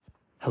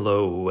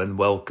Hello and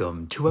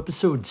welcome to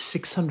episode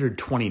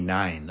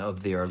 629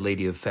 of the Our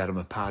Lady of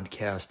Fatima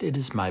podcast. It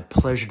is my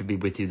pleasure to be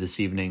with you this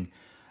evening.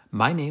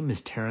 My name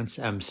is Terrence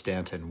M.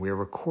 Stanton. We are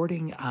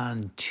recording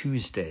on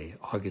Tuesday,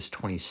 August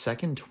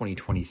 22nd,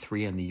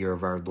 2023, in the year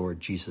of our Lord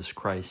Jesus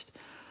Christ.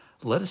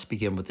 Let us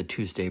begin with the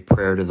Tuesday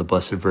prayer to the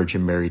Blessed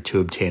Virgin Mary to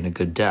obtain a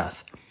good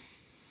death.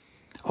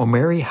 O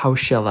Mary, how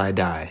shall I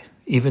die?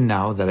 Even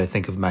now that I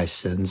think of my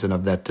sins and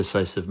of that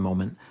decisive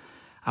moment,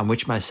 on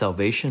which my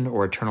salvation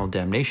or eternal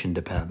damnation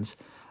depends,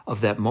 of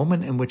that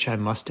moment in which I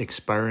must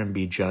expire and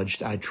be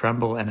judged, I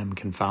tremble and am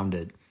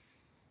confounded.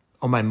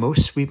 O my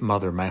most sweet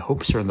Mother, my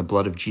hopes are in the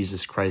blood of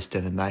Jesus Christ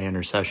and in thy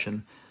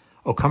intercession.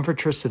 O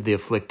Comfortress of the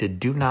afflicted,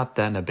 do not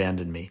then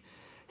abandon me.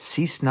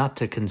 Cease not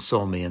to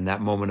console me in that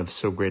moment of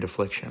so great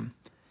affliction.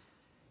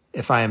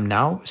 If I am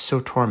now so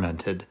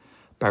tormented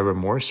by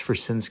remorse for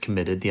sins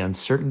committed, the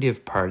uncertainty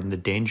of pardon, the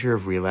danger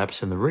of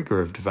relapse, and the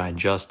rigor of divine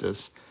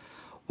justice,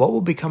 what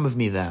will become of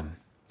me then?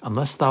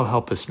 Unless thou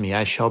helpest me,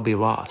 I shall be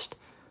lost.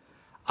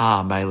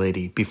 Ah, my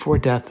Lady, before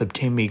death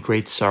obtain me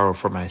great sorrow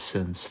for my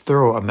sins,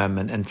 thorough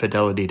amendment and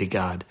fidelity to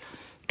God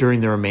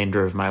during the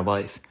remainder of my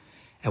life.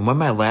 And when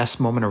my last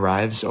moment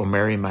arrives, O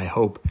Mary, my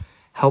hope,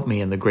 help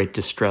me in the great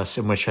distress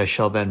in which I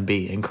shall then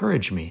be.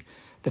 Encourage me,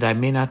 that I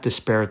may not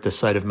despair at the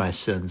sight of my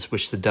sins,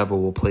 which the devil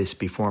will place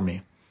before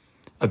me.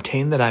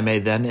 Obtain that I may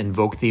then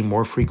invoke thee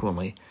more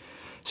frequently,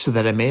 so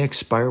that I may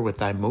expire with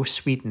thy most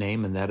sweet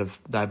name and that of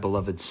thy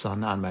beloved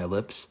Son on my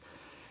lips.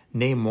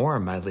 Nay more,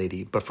 my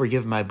Lady, but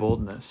forgive my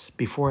boldness.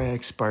 Before I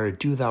expire,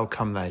 do thou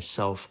come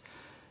thyself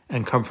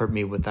and comfort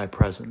me with thy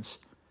presence.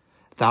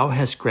 Thou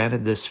hast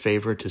granted this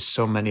favor to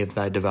so many of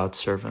thy devout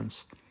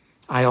servants.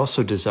 I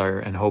also desire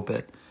and hope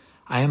it.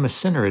 I am a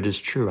sinner, it is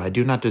true. I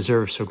do not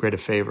deserve so great a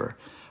favor,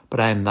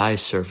 but I am thy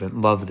servant,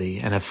 love thee,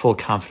 and have full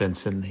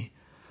confidence in thee.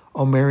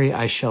 O Mary,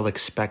 I shall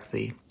expect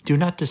thee. Do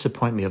not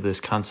disappoint me of this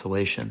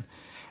consolation.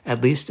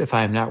 At least, if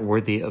I am not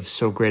worthy of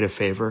so great a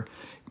favor,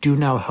 do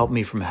now help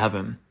me from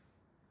heaven,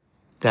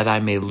 that I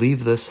may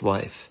leave this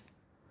life,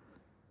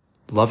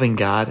 loving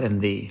God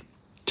and thee,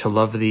 to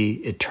love thee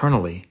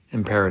eternally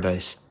in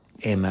paradise.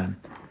 Amen.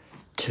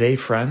 Today,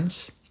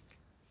 friends,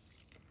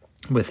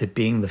 with it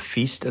being the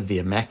feast of the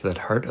Immaculate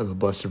Heart of the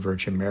Blessed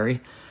Virgin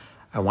Mary,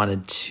 I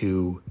wanted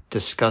to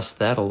discuss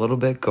that a little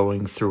bit,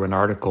 going through an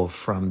article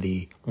from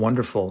the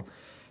wonderful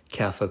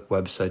Catholic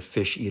website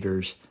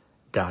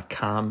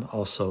fisheaters.com.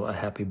 Also, a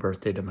happy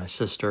birthday to my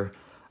sister.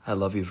 I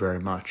love you very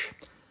much.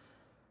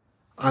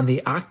 On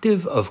the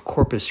octave of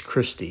Corpus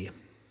Christi,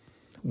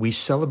 we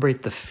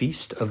celebrate the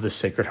feast of the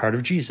Sacred Heart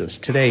of Jesus.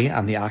 Today,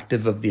 on the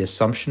octave of the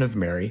Assumption of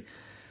Mary,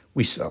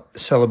 we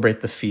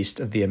celebrate the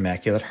feast of the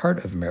Immaculate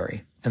Heart of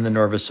Mary. In the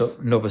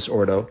Novus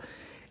Ordo,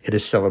 it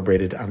is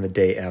celebrated on the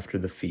day after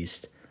the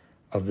feast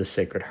of the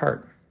Sacred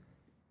Heart.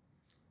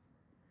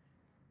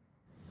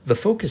 The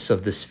focus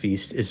of this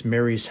feast is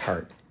Mary's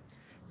heart,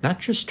 not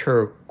just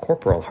her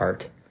corporal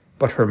heart,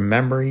 but her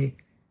memory,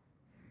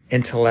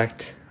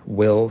 intellect,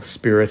 will,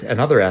 spirit,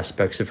 and other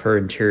aspects of her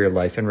interior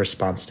life in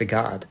response to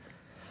God,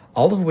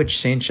 all of which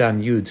St.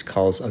 John Eudes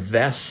calls a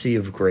vast sea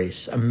of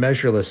grace, a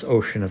measureless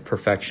ocean of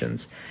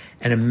perfections,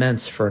 an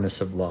immense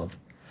furnace of love.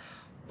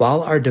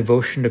 While our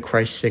devotion to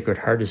Christ's Sacred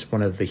Heart is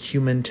one of the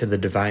human to the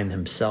divine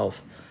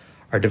himself,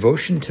 our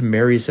devotion to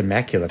Mary's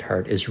Immaculate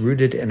Heart is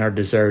rooted in our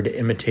desire to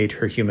imitate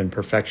her human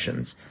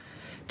perfections,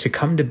 to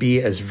come to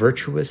be as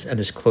virtuous and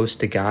as close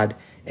to God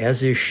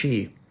as is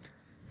she,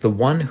 the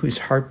one whose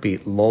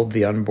heartbeat lulled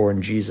the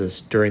unborn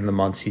Jesus during the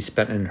months he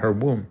spent in her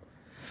womb,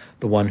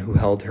 the one who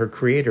held her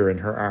Creator in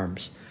her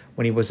arms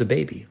when he was a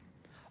baby,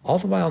 all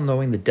the while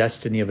knowing the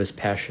destiny of his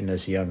passion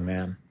as a young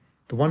man,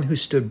 the one who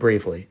stood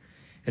bravely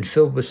and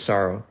filled with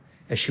sorrow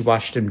as she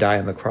watched him die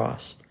on the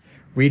cross.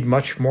 Read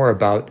much more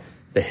about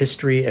the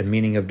history and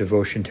meaning of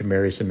devotion to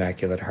Mary's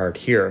Immaculate Heart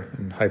here,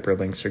 and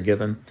hyperlinks are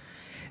given.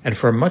 And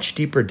for a much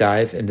deeper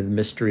dive into the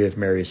mystery of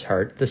Mary's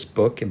heart, this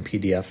book in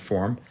PDF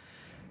form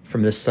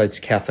from this site's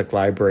Catholic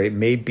library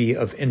may be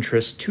of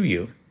interest to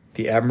you,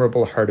 The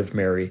Admirable Heart of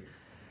Mary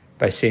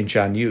by St.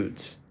 John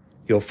Eudes.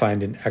 You'll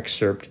find an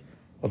excerpt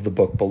of the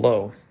book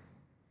below.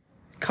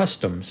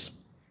 Customs.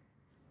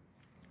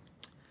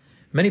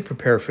 Many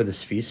prepare for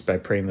this feast by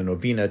praying the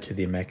novena to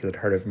the Immaculate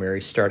Heart of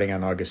Mary starting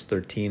on August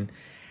 13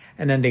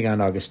 and ending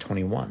on August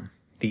 21,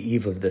 the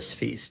eve of this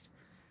feast.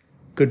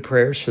 Good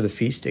prayers for the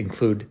feast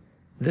include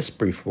this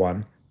brief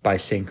one by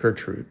St.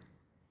 Gertrude.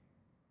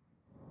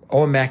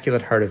 O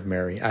Immaculate Heart of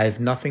Mary, I have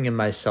nothing in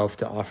myself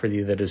to offer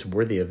thee that is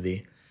worthy of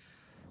thee.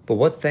 But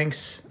what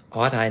thanks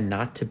ought I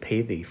not to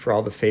pay thee for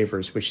all the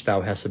favors which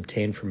thou hast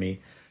obtained for me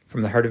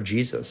from the heart of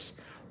Jesus?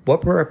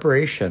 What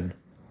reparation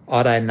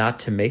ought I not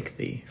to make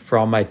thee for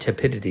all my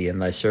tepidity in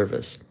thy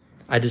service?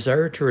 I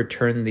desire to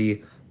return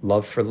thee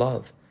love for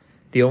love.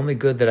 The only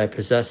good that I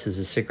possess is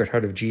the Sacred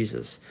Heart of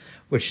Jesus,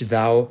 which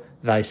thou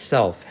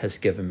thyself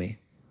hast given me.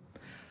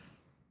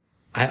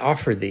 I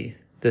offer thee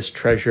this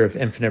treasure of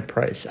infinite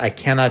price. I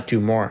cannot do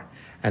more,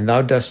 and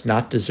thou dost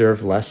not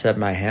deserve less at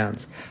my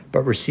hands.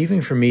 But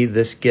receiving from me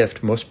this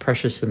gift most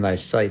precious in thy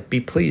sight, be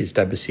pleased,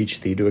 I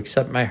beseech thee, to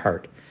accept my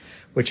heart,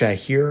 which I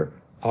here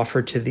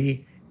offer to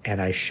thee,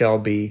 and I shall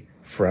be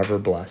forever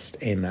blessed.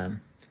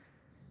 Amen.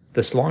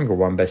 This longer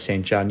one by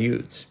St. John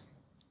Eudes.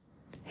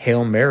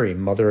 Hail Mary,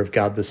 Mother of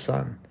God the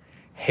Son.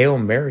 Hail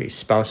Mary,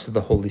 Spouse of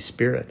the Holy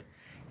Spirit.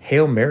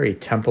 Hail Mary,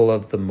 Temple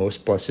of the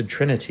Most Blessed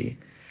Trinity.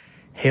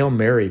 Hail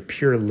Mary,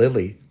 pure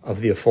lily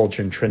of the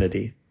effulgent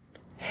Trinity.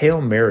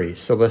 Hail Mary,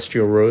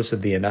 celestial rose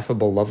of the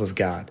ineffable love of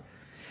God.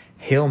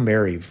 Hail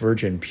Mary,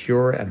 Virgin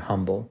pure and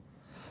humble,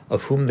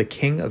 of whom the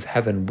King of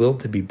heaven willed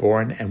to be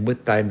born, and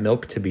with thy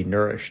milk to be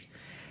nourished.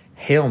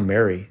 Hail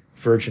Mary,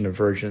 Virgin of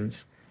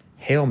virgins.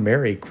 Hail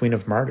Mary, Queen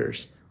of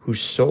martyrs,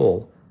 whose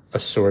soul a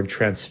sword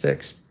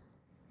transfixed.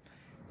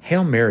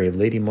 Hail Mary,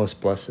 Lady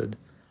most blessed,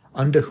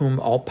 unto whom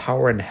all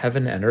power in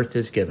heaven and earth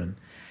is given.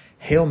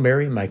 Hail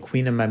Mary, my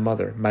Queen and my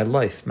Mother, my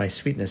life, my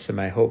sweetness, and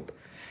my hope.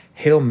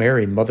 Hail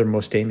Mary, Mother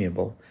most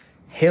amiable.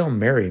 Hail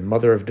Mary,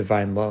 Mother of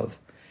divine love.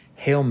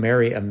 Hail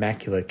Mary,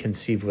 Immaculate,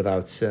 conceived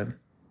without sin.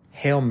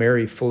 Hail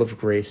Mary, full of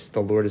grace,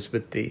 the Lord is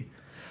with thee.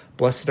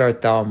 Blessed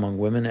art thou among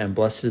women, and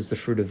blessed is the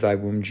fruit of thy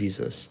womb,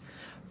 Jesus.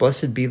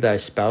 Blessed be thy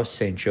spouse,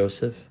 Saint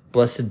Joseph.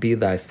 Blessed be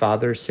thy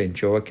father,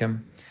 Saint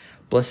Joachim.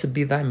 Blessed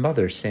be thy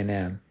mother, Saint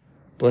Anne.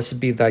 Blessed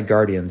be thy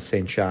guardian,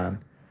 Saint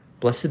John.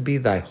 Blessed be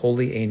thy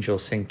holy angel,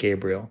 Saint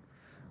Gabriel.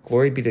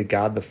 Glory be to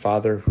God the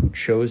Father, who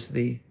chose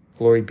thee.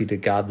 Glory be to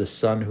God the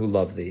Son, who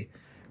loved thee.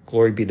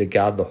 Glory be to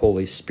God the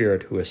Holy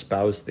Spirit, who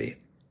espoused thee.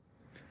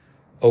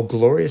 O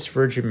glorious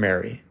Virgin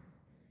Mary,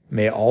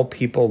 may all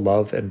people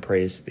love and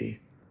praise thee.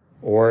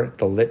 Or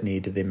the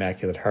Litany to the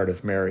Immaculate Heart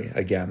of Mary.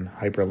 Again,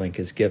 hyperlink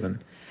is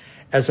given.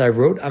 As I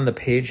wrote on the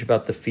page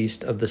about the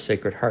Feast of the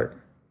Sacred Heart,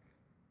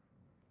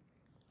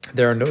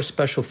 there are no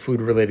special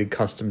food-related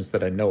customs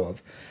that I know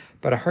of,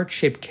 but a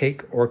heart-shaped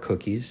cake or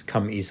cookies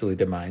come easily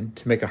to mind.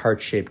 To make a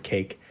heart-shaped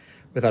cake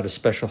without a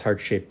special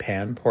heart-shaped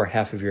pan, pour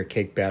half of your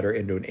cake batter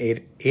into an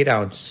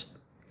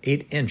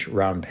 8-inch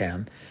round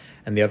pan,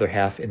 and the other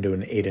half into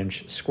an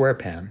 8-inch square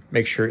pan.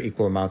 Make sure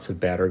equal amounts of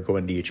batter go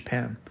into each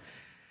pan.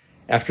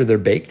 After they're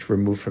baked,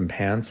 remove from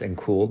pans and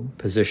cooled.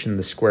 Position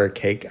the square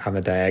cake on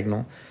the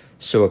diagonal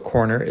so a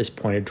corner is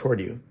pointed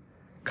toward you.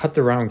 Cut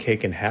the round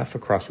cake in half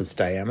across its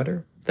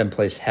diameter, then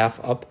place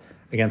half up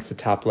against the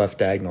top left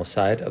diagonal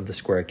side of the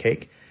square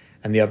cake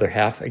and the other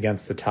half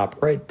against the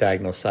top right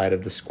diagonal side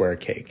of the square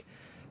cake.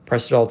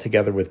 Press it all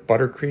together with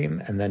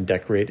buttercream and then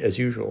decorate as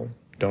usual.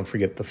 Don't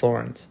forget the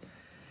thorns.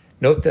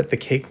 Note that the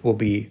cake will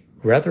be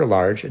rather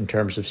large in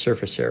terms of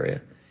surface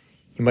area.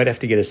 You might have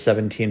to get a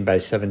 17 by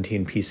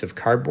 17 piece of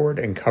cardboard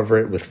and cover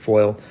it with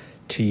foil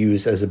to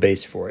use as a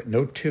base for it.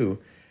 Note, too,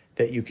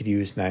 that you could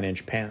use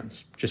 9-inch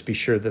pans. Just be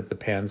sure that the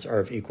pans are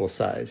of equal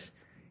size,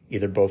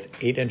 either both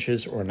 8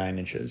 inches or 9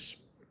 inches.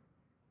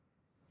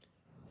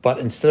 But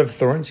instead of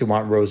thorns, you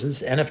want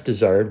roses, and if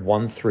desired,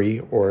 1, 3,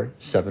 or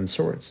 7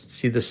 swords.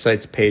 See the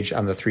site's page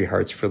on the 3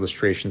 hearts for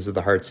illustrations of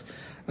the hearts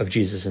of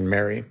Jesus and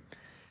Mary.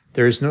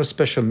 There is no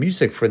special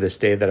music for this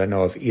day that I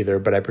know of either,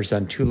 but I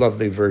present 2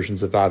 lovely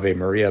versions of Ave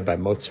Maria by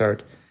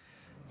Mozart.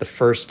 The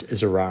first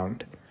is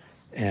around,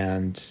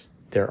 and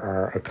there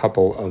are a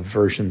couple of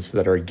versions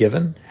that are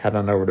given. Head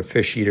on over to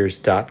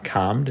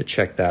fisheaters.com to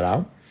check that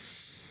out.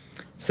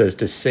 It says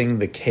to sing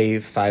the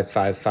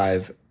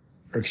K555,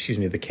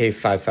 the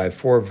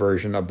K554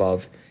 version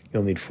above,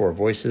 you'll need 4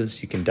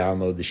 voices. You can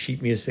download the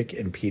sheet music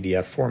in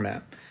PDF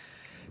format.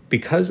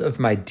 Because of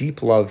my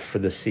deep love for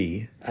the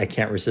sea, I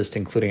can't resist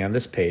including on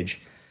this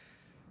page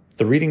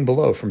the reading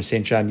below from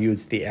St. John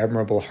Eudes' The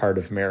Admirable Heart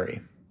of Mary,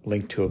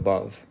 linked to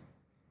above.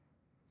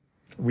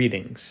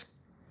 Readings.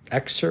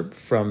 Excerpt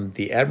from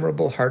The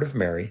Admirable Heart of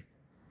Mary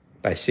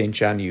by St.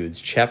 John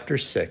Eudes, Chapter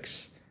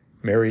 6,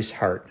 Mary's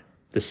Heart,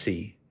 the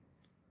Sea.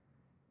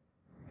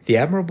 The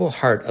admirable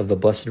heart of the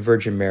Blessed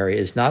Virgin Mary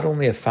is not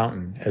only a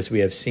fountain, as we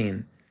have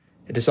seen,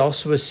 it is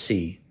also a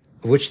sea,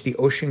 of which the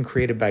ocean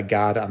created by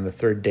God on the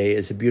 3rd day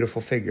is a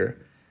beautiful figure.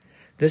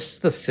 This is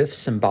the 5th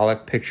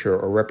symbolic picture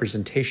or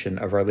representation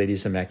of Our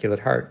Lady's Immaculate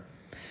Heart.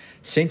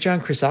 St. John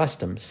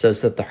Chrysostom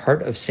says that the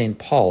heart of St.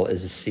 Paul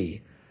is a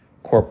sea,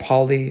 cor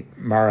Pauli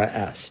mara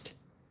est.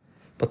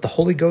 But the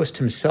Holy Ghost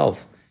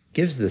himself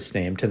gives this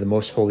name to the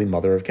Most Holy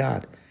Mother of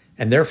God,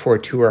 and therefore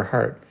to her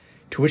heart,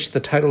 to which the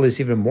title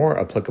is even more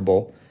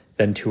applicable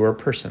than to her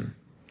person.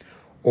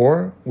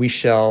 Or we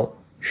shall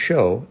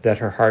show that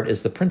her heart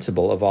is the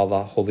principle of all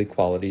the holy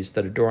qualities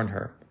that adorn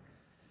her.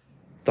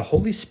 The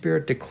Holy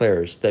Spirit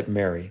declares that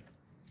Mary,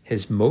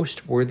 his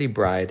most worthy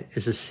bride,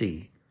 is a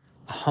sea,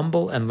 a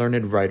humble and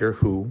learned writer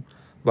who,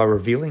 while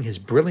revealing his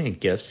brilliant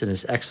gifts in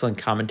his excellent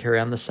commentary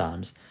on the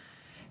Psalms,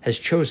 has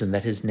chosen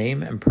that his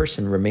name and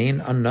person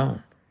remain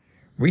unknown,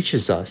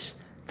 reaches us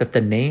that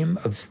the name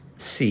of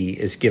sea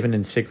is given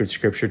in sacred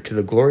scripture to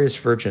the glorious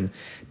Virgin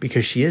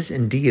because she is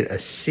indeed a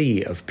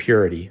sea of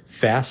purity,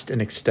 vast in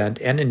extent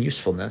and in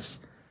usefulness.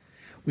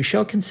 We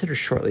shall consider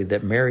shortly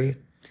that Mary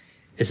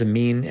is a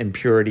mean in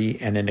purity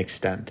and in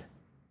extent.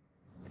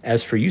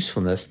 As for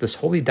usefulness, this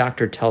holy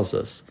doctor tells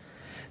us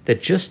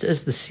that just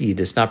as the sea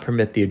does not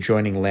permit the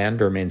adjoining land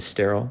to remain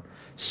sterile,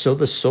 so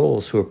the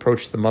souls who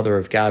approach the Mother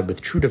of God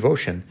with true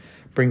devotion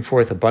bring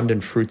forth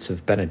abundant fruits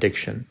of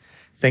benediction.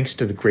 thanks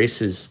to the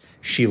graces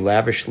she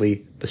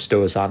lavishly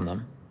bestows on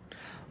them.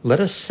 Let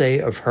us say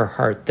of her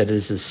heart that it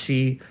is a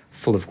sea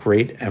full of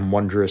great and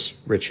wondrous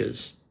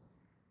riches.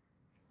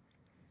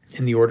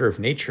 In the order of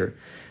nature,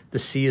 the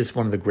sea is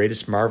one of the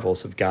greatest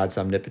marvels of God's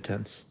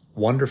omnipotence.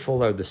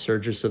 Wonderful are the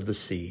surges of the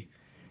sea.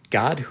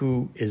 God,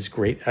 who is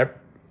great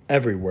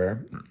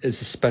everywhere,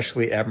 is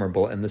especially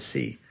admirable in the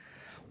sea.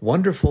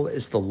 Wonderful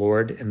is the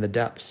Lord in the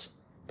depths.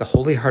 The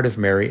Holy Heart of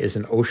Mary is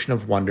an ocean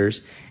of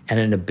wonders and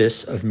an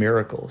abyss of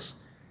miracles.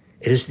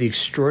 It is the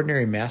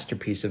extraordinary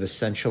masterpiece of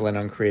essential and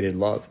uncreated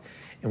love,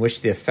 in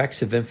which the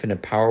effects of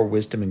infinite power,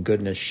 wisdom, and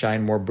goodness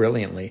shine more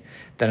brilliantly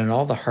than in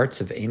all the hearts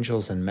of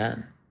angels and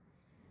men.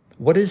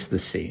 What is the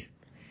sea?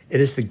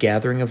 It is the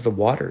gathering of the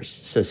waters,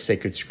 says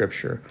sacred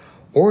scripture,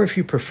 or if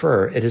you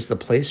prefer, it is the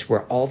place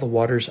where all the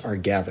waters are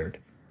gathered.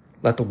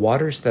 Let the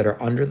waters that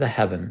are under the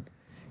heaven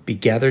be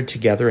gathered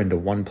together into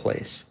one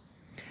place.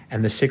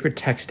 And the sacred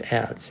text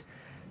adds,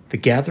 the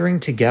gathering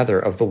together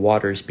of the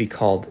waters be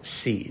called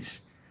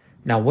seas.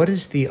 Now what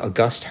is the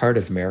august heart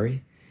of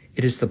Mary?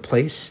 It is the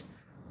place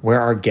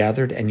where are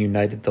gathered and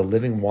united the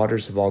living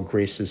waters of all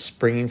graces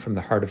springing from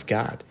the heart of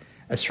God,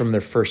 as from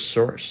their first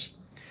source.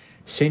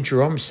 St.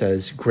 Jerome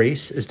says,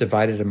 grace is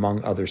divided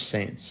among other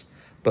saints,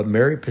 but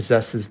Mary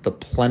possesses the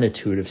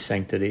plenitude of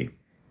sanctity.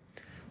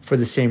 For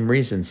the same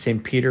reason,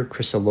 St. Peter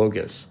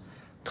Chrysologus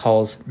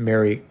calls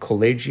Mary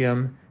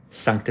Collegium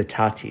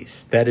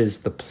Sanctitatis, that is,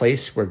 the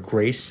place where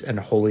grace and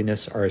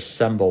holiness are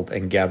assembled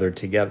and gathered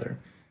together.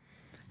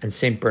 And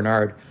St.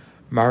 Bernard,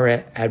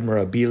 Mare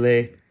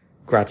Admirabile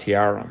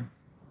Gratiarum,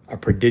 a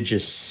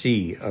prodigious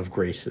sea of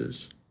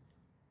graces.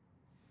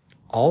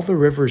 All the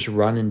rivers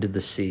run into the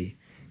sea,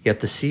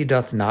 yet the sea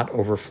doth not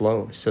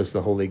overflow, says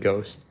the Holy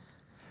Ghost.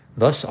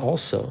 Thus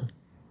also,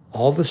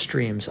 all the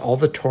streams, all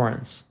the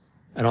torrents,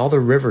 and all the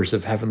rivers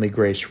of heavenly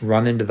grace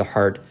run into the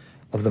heart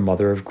of the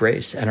Mother of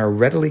Grace and are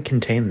readily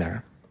contained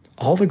there.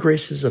 All the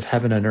graces of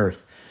heaven and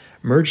earth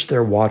merge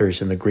their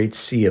waters in the great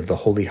sea of the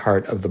holy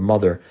heart of the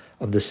Mother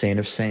of the Saint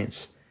of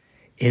Saints.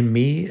 In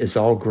me is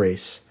all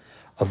grace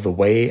of the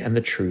way and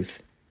the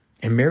truth.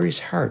 In Mary's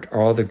heart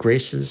are all the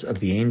graces of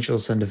the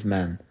angels and of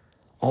men,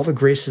 all the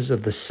graces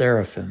of the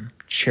seraphim,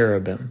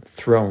 cherubim,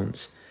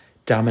 thrones,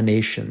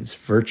 dominations,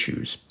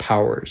 virtues,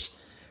 powers,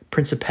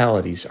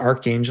 principalities,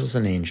 archangels,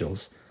 and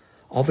angels,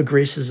 all the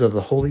graces of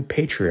the holy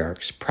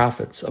patriarchs,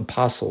 prophets,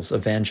 apostles,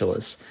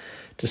 evangelists,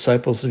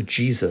 disciples of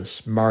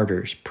Jesus,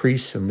 martyrs,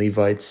 priests and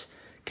Levites,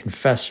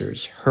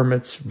 confessors,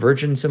 hermits,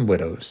 virgins and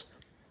widows,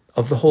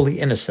 of the holy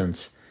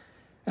innocents,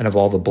 and of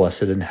all the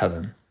blessed in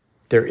heaven.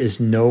 There is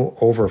no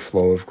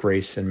overflow of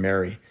grace in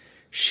Mary.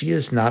 She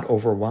is not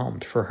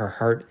overwhelmed, for her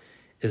heart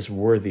is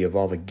worthy of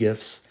all the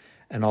gifts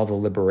and all the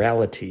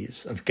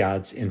liberalities of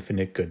God's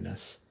infinite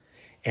goodness,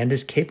 and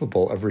is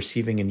capable of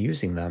receiving and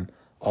using them,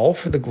 all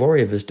for the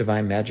glory of his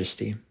divine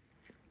majesty.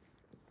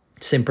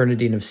 St.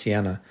 Bernardine of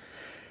Siena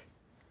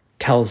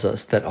tells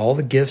us that all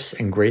the gifts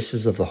and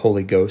graces of the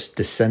Holy Ghost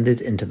descended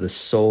into the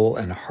soul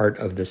and heart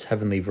of this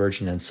heavenly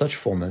Virgin in such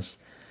fullness,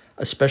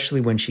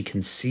 especially when she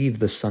conceived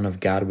the Son of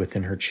God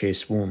within her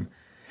chaste womb,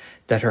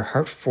 that her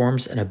heart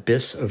forms an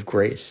abyss of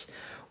grace,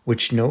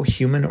 which no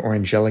human or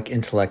angelic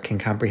intellect can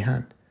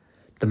comprehend.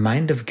 The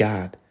mind of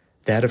God,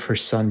 that of her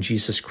Son,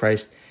 Jesus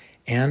Christ,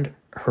 and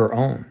her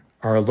own,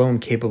 are alone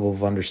capable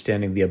of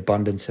understanding the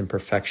abundance and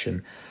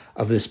perfection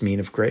of this mean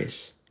of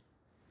grace.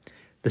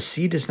 The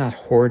sea does not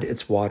hoard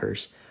its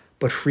waters,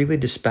 but freely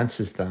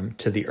dispenses them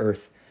to the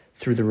earth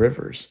through the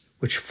rivers,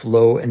 which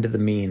flow into the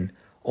mean,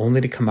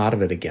 only to come out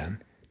of it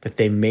again, that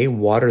they may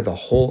water the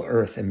whole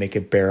earth and make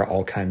it bear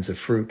all kinds of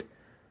fruit.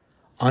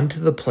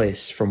 Unto the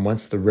place from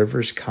whence the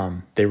rivers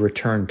come, they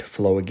return to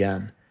flow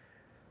again.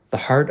 The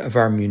heart of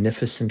our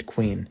munificent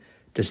Queen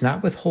does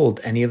not withhold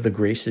any of the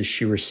graces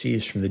she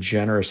receives from the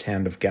generous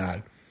hand of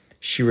God.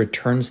 She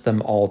returns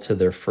them all to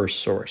their first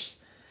source,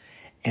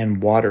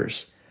 and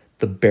waters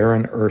the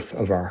barren earth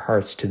of our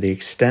hearts to the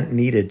extent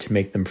needed to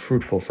make them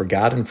fruitful for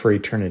God and for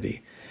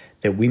eternity,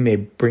 that we may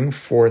bring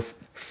forth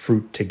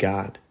fruit to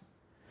God.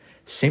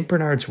 St.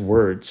 Bernard's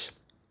words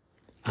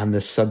on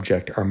this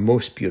subject are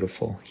most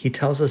beautiful. He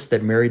tells us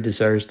that Mary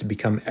desires to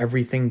become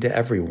everything to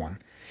everyone.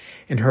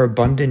 In her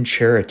abundant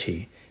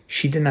charity,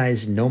 she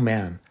denies no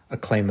man a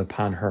claim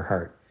upon her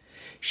heart.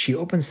 She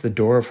opens the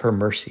door of her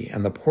mercy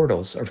and the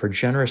portals of her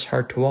generous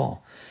heart to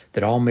all,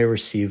 that all may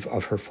receive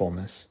of her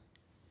fullness.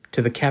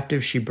 To the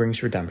captive she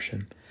brings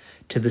redemption,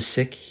 to the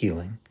sick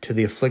healing, to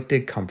the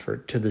afflicted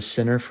comfort, to the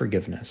sinner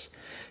forgiveness,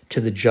 to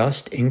the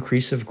just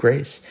increase of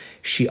grace.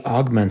 She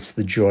augments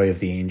the joy of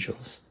the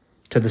angels.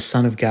 To the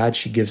Son of God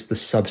she gives the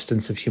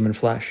substance of human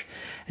flesh,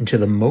 and to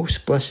the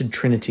most blessed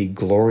Trinity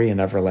glory and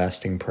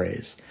everlasting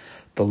praise.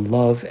 The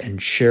love and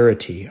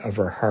charity of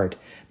her heart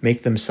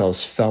make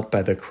themselves felt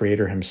by the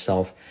Creator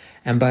himself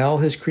and by all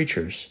his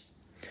creatures.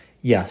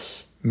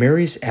 Yes,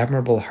 Mary's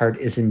admirable heart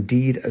is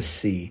indeed a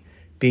sea,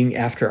 being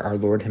after our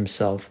Lord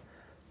himself,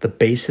 the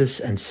basis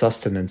and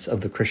sustenance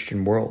of the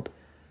Christian world,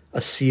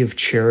 a sea of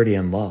charity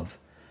and love,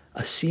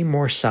 a sea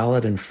more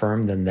solid and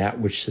firm than that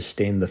which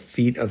sustained the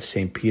feet of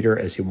St. Peter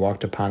as he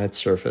walked upon its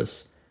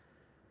surface.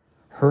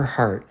 Her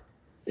heart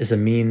is a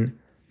mean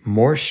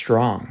more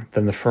strong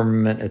than the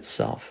firmament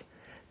itself,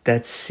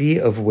 that sea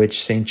of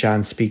which St.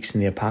 John speaks in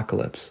the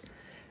Apocalypse.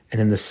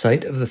 And in the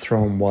sight of the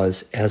throne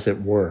was, as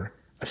it were,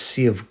 a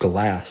sea of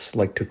glass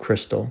like to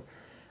crystal,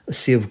 a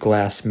sea of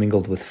glass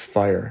mingled with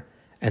fire,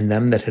 and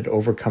them that had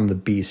overcome the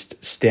beast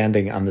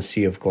standing on the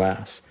sea of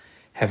glass,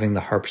 having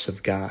the harps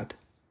of God.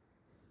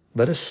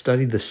 Let us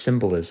study the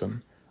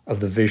symbolism of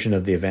the vision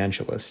of the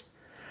evangelist.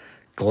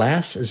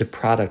 Glass is a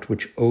product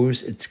which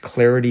owes its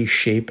clarity,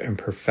 shape, and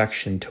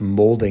perfection to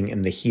molding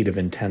in the heat of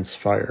intense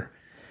fire.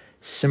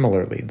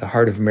 Similarly, the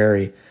heart of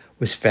Mary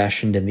was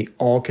fashioned in the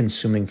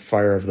all-consuming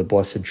fire of the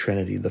Blessed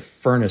Trinity, the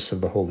furnace of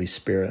the Holy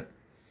Spirit,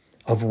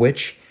 of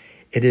which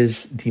it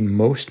is the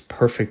most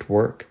perfect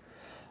work.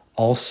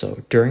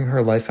 Also, during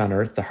her life on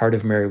earth, the heart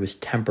of Mary was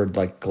tempered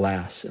like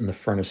glass in the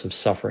furnace of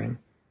suffering.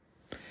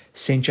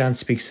 St. John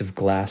speaks of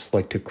glass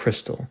like to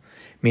crystal,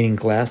 meaning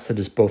glass that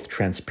is both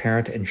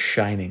transparent and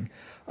shining,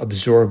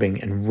 absorbing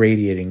and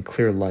radiating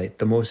clear light,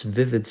 the most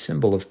vivid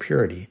symbol of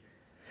purity.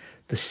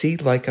 The sea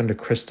like unto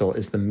crystal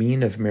is the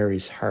mean of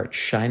Mary's heart,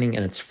 shining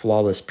in its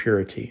flawless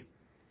purity.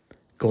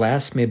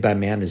 Glass made by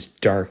man is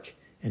dark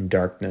in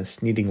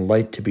darkness, needing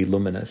light to be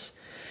luminous,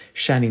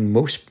 shining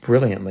most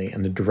brilliantly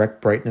in the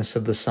direct brightness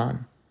of the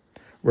sun,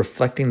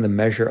 reflecting the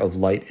measure of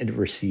light it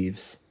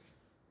receives.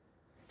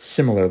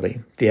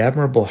 Similarly, the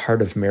admirable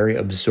heart of Mary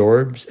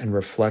absorbs and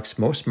reflects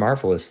most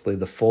marvelously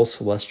the full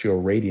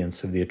celestial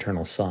radiance of the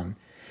eternal Sun.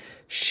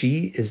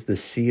 She is the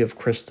sea of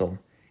crystal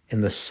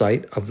in the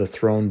sight of the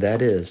throne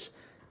that is,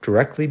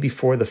 directly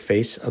before the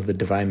face of the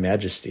divine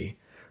majesty,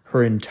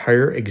 her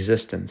entire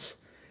existence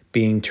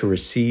being to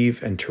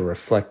receive and to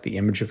reflect the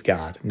image of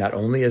God, not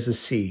only as a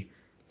sea,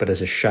 but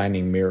as a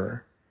shining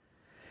mirror.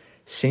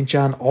 St.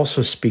 John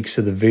also speaks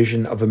of the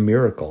vision of a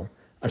miracle,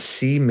 a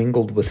sea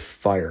mingled with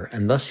fire,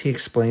 and thus he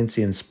explains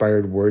the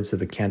inspired words of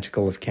the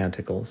Canticle of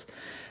Canticles.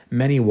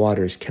 Many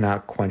waters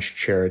cannot quench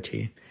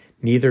charity,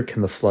 neither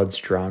can the floods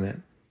drown it.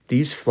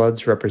 These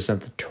floods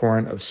represent the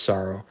torrent of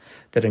sorrow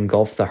that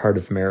engulfed the heart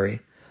of Mary,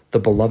 the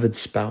beloved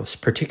spouse,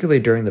 particularly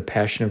during the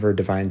passion of her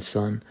divine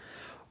Son.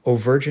 O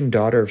Virgin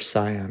Daughter of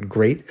Sion,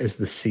 great as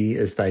the sea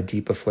is thy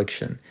deep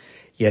affliction,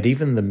 yet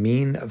even the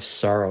mean of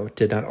sorrow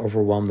did not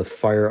overwhelm the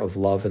fire of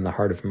love in the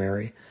heart of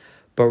Mary,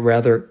 but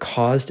rather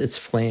caused its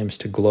flames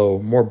to glow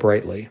more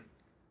brightly.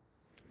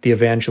 The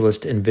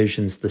evangelist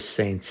envisions the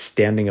saints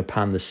standing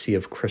upon the sea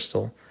of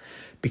crystal,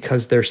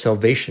 because their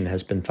salvation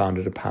has been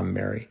founded upon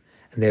Mary,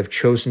 and they have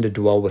chosen to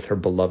dwell with her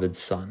beloved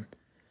Son.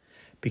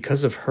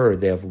 Because of her,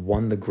 they have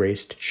won the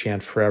grace to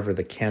chant forever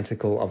the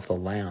canticle of the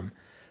Lamb,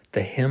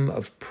 the hymn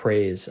of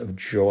praise, of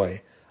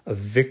joy, of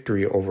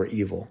victory over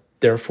evil.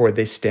 Therefore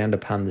they stand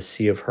upon the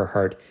sea of her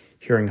heart,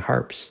 hearing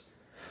harps.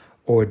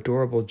 O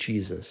adorable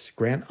Jesus,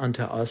 grant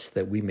unto us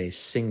that we may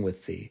sing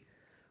with thee,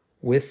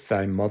 with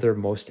thy mother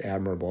most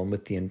admirable, and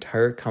with the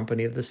entire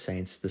company of the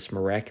saints, this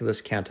miraculous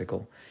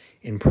canticle,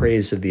 in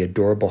praise of the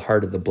adorable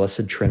heart of the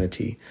Blessed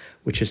Trinity,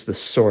 which is the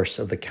source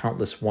of the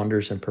countless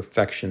wonders and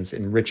perfections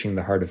enriching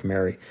the heart of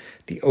Mary,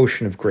 the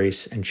ocean of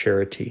grace and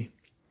charity.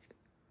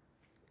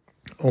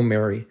 O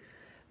Mary,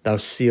 thou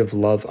sea of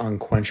love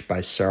unquenched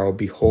by sorrow,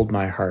 behold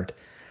my heart,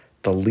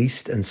 the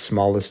least and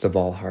smallest of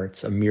all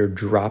hearts, a mere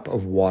drop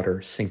of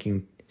water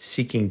seeking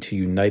to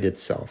unite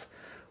itself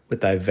with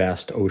thy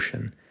vast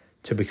ocean,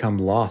 to become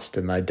lost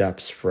in thy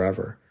depths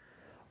forever.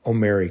 O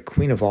Mary,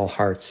 Queen of all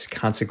hearts,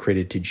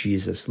 consecrated to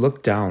Jesus,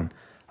 look down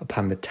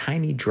upon the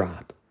tiny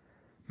drop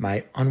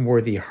my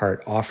unworthy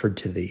heart offered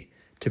to thee,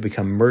 to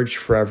become merged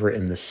forever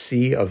in the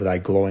sea of thy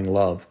glowing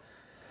love.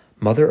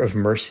 Mother of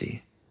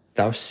mercy,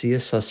 thou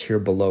seest us here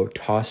below,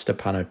 tossed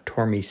upon a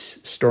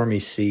stormy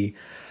sea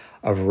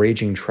of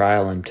raging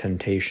trial and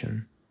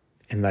temptation.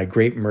 In thy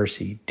great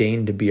mercy,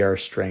 deign to be our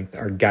strength,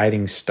 our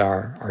guiding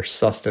star, our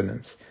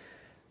sustenance,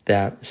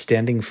 that,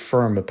 standing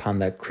firm upon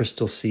that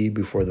crystal sea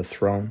before the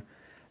throne,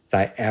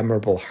 thy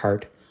admirable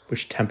heart,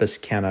 which tempests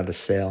cannot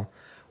assail,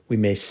 we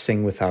may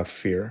sing without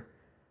fear.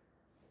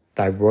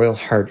 Thy royal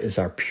heart is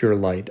our pure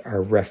light,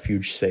 our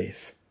refuge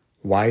safe.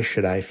 Why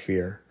should I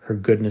fear? Her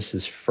goodness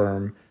is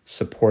firm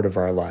support of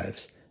our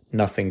lives.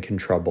 Nothing can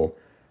trouble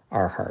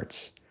our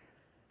hearts.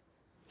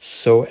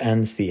 So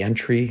ends the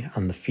entry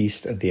on the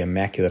Feast of the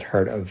Immaculate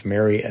Heart of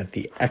Mary at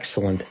the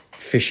excellent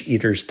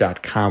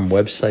fisheaters.com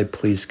website.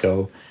 Please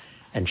go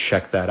and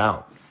check that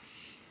out.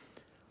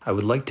 I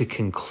would like to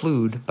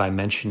conclude by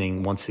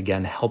mentioning once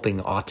again Helping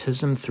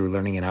Autism through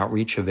Learning and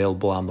Outreach,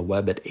 available on the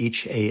web at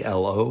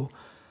halo-soma.org,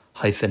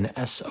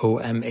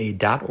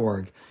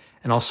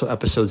 and also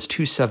episodes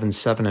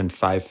 277 and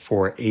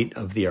 548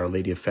 of the Our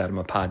Lady of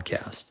Fatima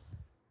podcast.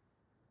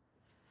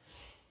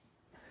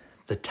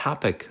 The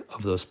topic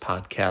of those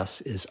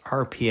podcasts is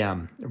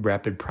RPM,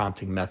 Rapid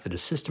Prompting Method, a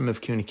system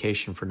of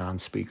communication for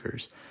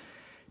non-speakers.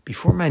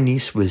 Before my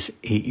niece was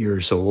 8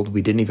 years old,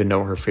 we didn't even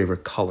know her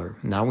favorite color.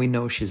 Now we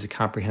know she's a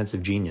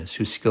comprehensive genius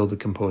who's skilled at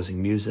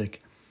composing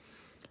music,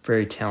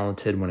 very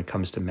talented when it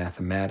comes to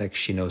mathematics.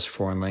 She knows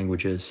foreign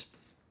languages.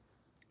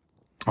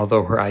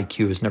 Although her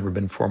IQ has never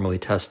been formally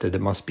tested,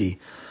 it must be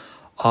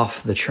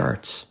off the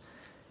charts.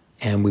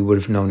 And we would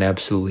have known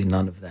absolutely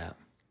none of that.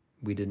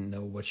 We didn't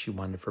know what she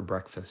wanted for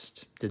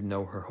breakfast, didn't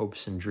know her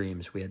hopes and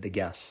dreams. We had to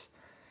guess.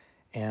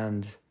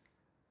 And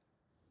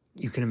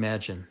you can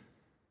imagine,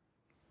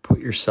 put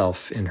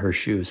yourself in her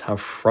shoes, how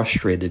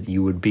frustrated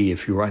you would be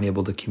if you were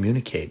unable to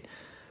communicate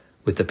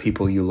with the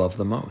people you love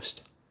the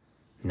most.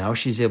 Now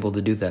she's able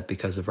to do that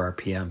because of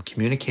RPM.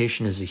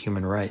 Communication is a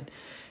human right.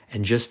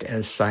 And just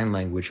as sign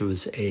language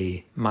was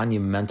a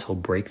monumental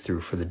breakthrough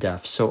for the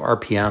deaf, so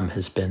RPM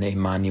has been a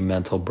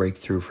monumental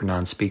breakthrough for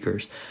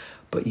non-speakers.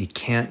 But you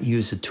can't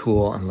use a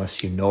tool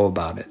unless you know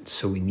about it.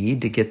 So we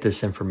need to get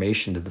this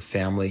information to the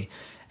family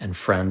and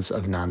friends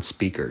of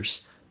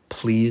non-speakers.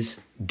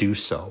 Please do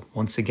so.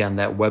 Once again,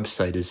 that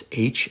website is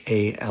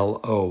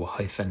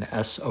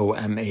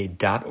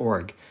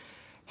halo-soma.org,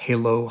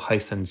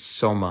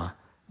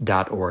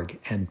 halo-soma.org.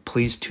 And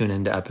please tune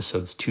into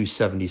episodes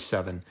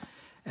 277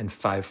 and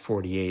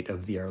 548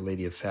 of the Our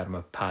Lady of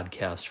Fatima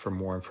podcast for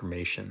more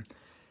information.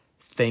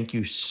 Thank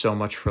you so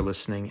much for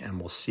listening, and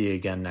we'll see you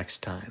again next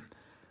time.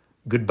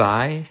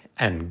 Goodbye,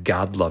 and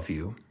God love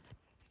you.